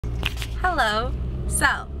Hello.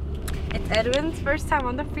 So, it's Edwin's first time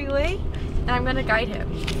on the freeway, and I'm gonna guide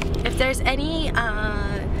him. If there's any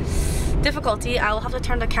difficulty, I will have to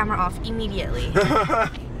turn the camera off immediately.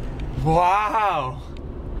 Wow!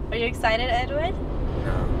 Are you excited, Edwin?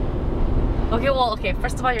 No. Okay,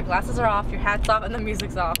 first of all, your glasses are off, your hat's off, and the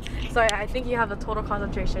music's off. So I think you have the total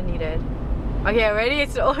concentration needed. Okay, ready?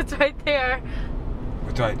 It's right there.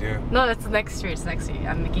 What do I do? No, it's next to you, it's next to you.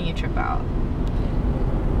 I'm making you trip out.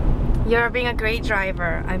 You're being a great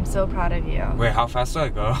driver. I'm so proud of you. Wait, how fast do I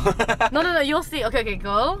go? No, you'll see. Okay,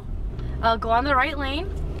 go. Go on the right lane.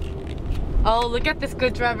 Oh, look at this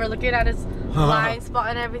good driver. Looking at his blind spot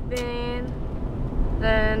and everything.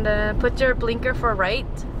 Then put your blinker for right.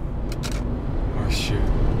 Oh shoot.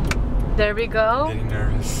 There we go. I'm getting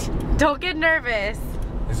nervous. Don't get nervous.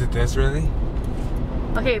 Is it this really?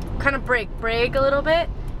 Okay, kind of brake a little bit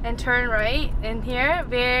and turn right in here.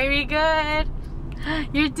 Very good.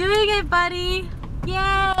 You're doing it, buddy.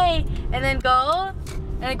 Yay! And then go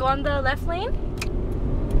on the left lane.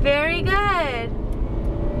 Very good.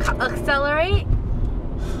 Accelerate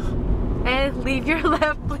and leave your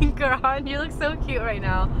left blinker on. You look so cute right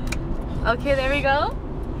now. Okay, there we go.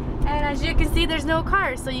 And as you can see, there's no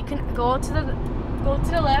cars, so you can go to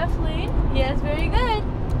the left lane. Yes, very good.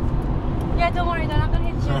 Yeah, don't worry, they're not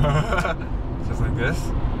gonna hit you. Just like this?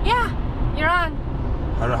 Yeah, you're on.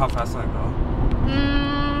 How fast do I go?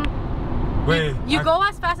 Wait. You go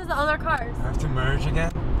as fast as the other cars. I have to merge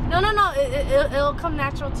again? No. It'll come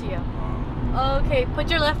natural to you. Okay, put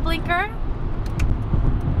your left blinker.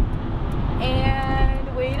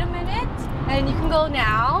 And wait a minute. And you can go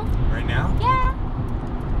now. Right now? Yeah.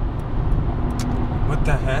 What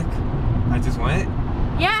the heck? I just went?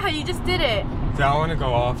 Yeah, you just did it. See, I want to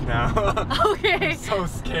go off now. Okay. I'm so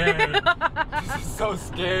scared. This is so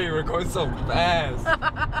scary. We're going so fast.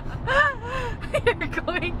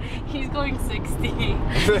 He's going 60.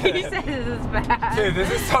 He says this is bad. Dude, this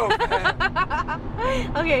is so bad.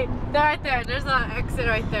 Okay, they're right there. There's an exit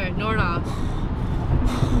right there. North.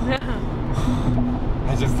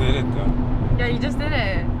 I just did it though. Yeah, you just did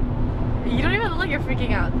it. You don't even look like you're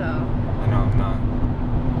freaking out though. I know, I'm not.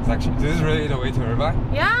 It's actually, this is really the way to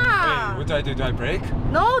Irvine? Yeah. Wait, what do I do? Do I brake?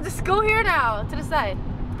 No, just go here now, to the side.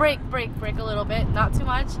 Brake a little bit, not too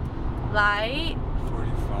much. Light.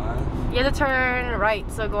 45. You have to turn right,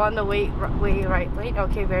 so go on the way right lane.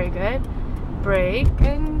 Okay, very good. Brake,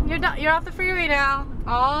 and you're off the freeway now.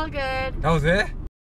 All good. That was it?